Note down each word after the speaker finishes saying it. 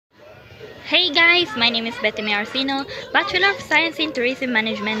Hey guys, my name is Betty Arsino, Bachelor of Science in Tourism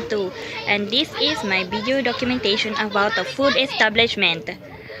Management 2, and this is my video documentation about a food establishment.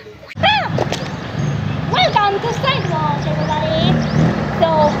 Welcome to Sidewalk, everybody!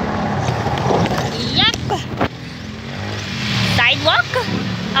 So, yep! Sidewalk?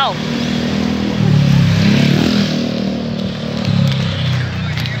 Oh.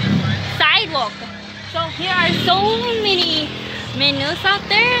 Sidewalk. So here are so many menus out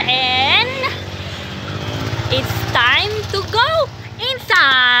there and it's time to go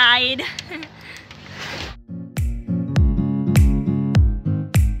inside.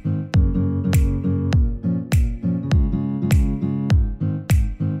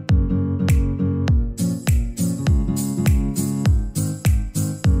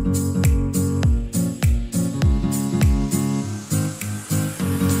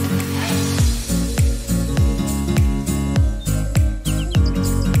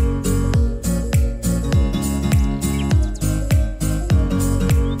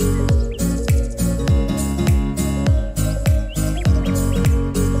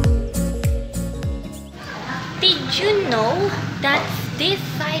 Did you know that this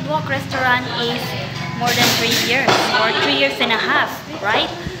Sidewalk restaurant is more than 3 years or 3 years and a half, right?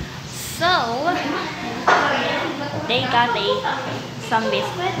 So they got some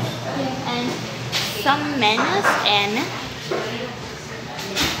biscuits and some menus and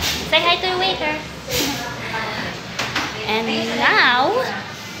say hi to the waiter. And now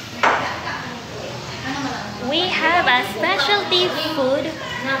we have a specialty food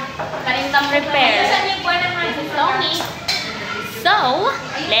prepared. This is Lomi. So,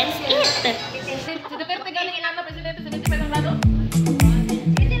 let's eat.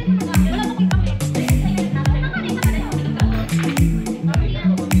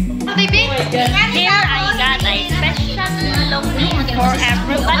 Here I got a special Lomi for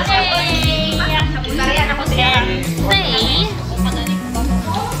everybody. Then say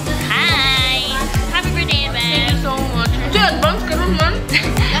hi. Happy birthday, man. Thank you so much.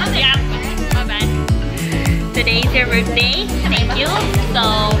 Yeah, bye-bye. Today is your birthday. Thank you. So,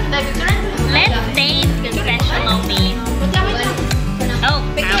 let's taste the special Lomi. Oh,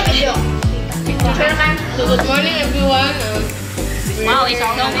 So good morning everyone. wow, it's so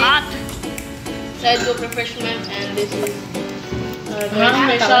hot. Sidewalk refreshment, and this is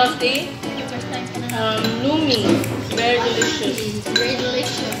my specialty. Lomi. It's very delicious. Very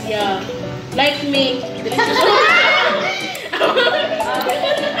delicious. Yeah. Like me. Delicious.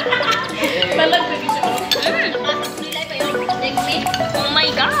 Oh my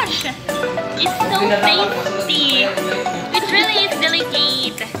gosh, it's so tasty. It really is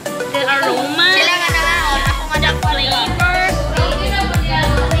delicate. The aroma, the flavor.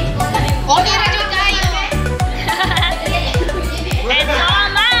 It's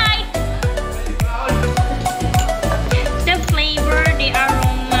alright. The flavor, the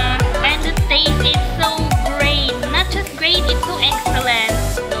aroma, and the taste is so great. Not just great, it's so excellent.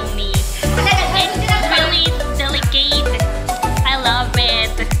 Lomi. It's really delicate. I love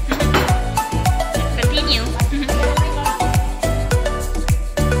it. Continue.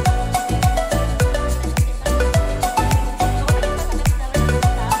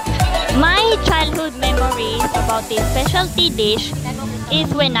 My childhood memories about this specialty dish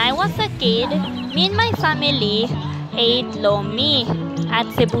is when I was a kid, me and my family ate Lomi at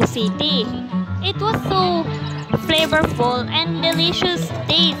Cebu City. It was so flavorful and delicious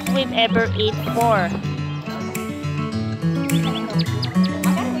taste we've ever eat for.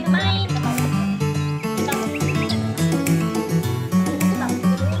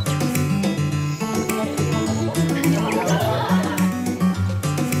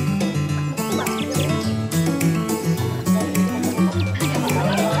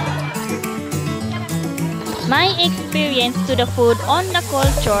 My experience to the food on the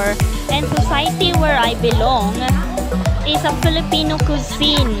culture and society where I belong is a Filipino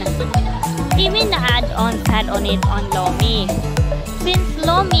cuisine. Even the add-ons had on it on Lomi. Since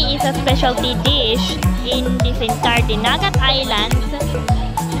Lomi is a specialty dish in this entire Dinagat Islands,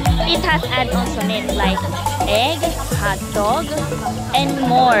 it has add-ons on it like egg, hot dog, and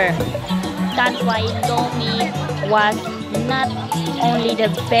more. That's why Lomi was not only the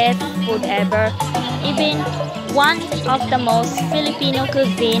best food ever, even one of the most Filipino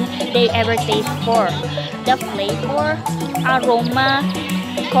cuisine they ever taste for. The flavor, aroma,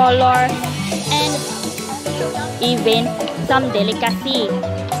 color, and even some delicacy.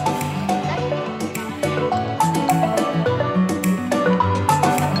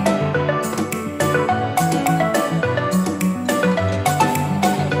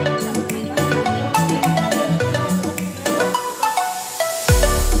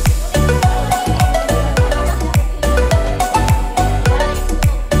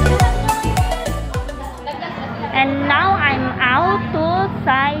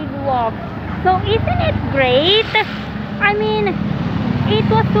 Sidewalk. So isn't it great? I mean, it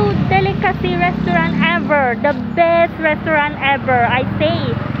was so delicacy restaurant ever, the best restaurant ever, I say.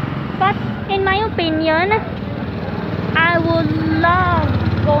 But in my opinion, I would love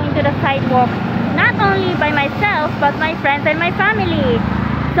going to the Sidewalk, not only by myself but my friends and my family.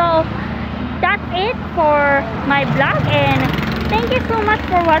 So that's it for my vlog, and thank you so much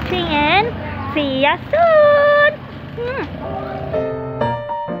for watching, and see ya soon.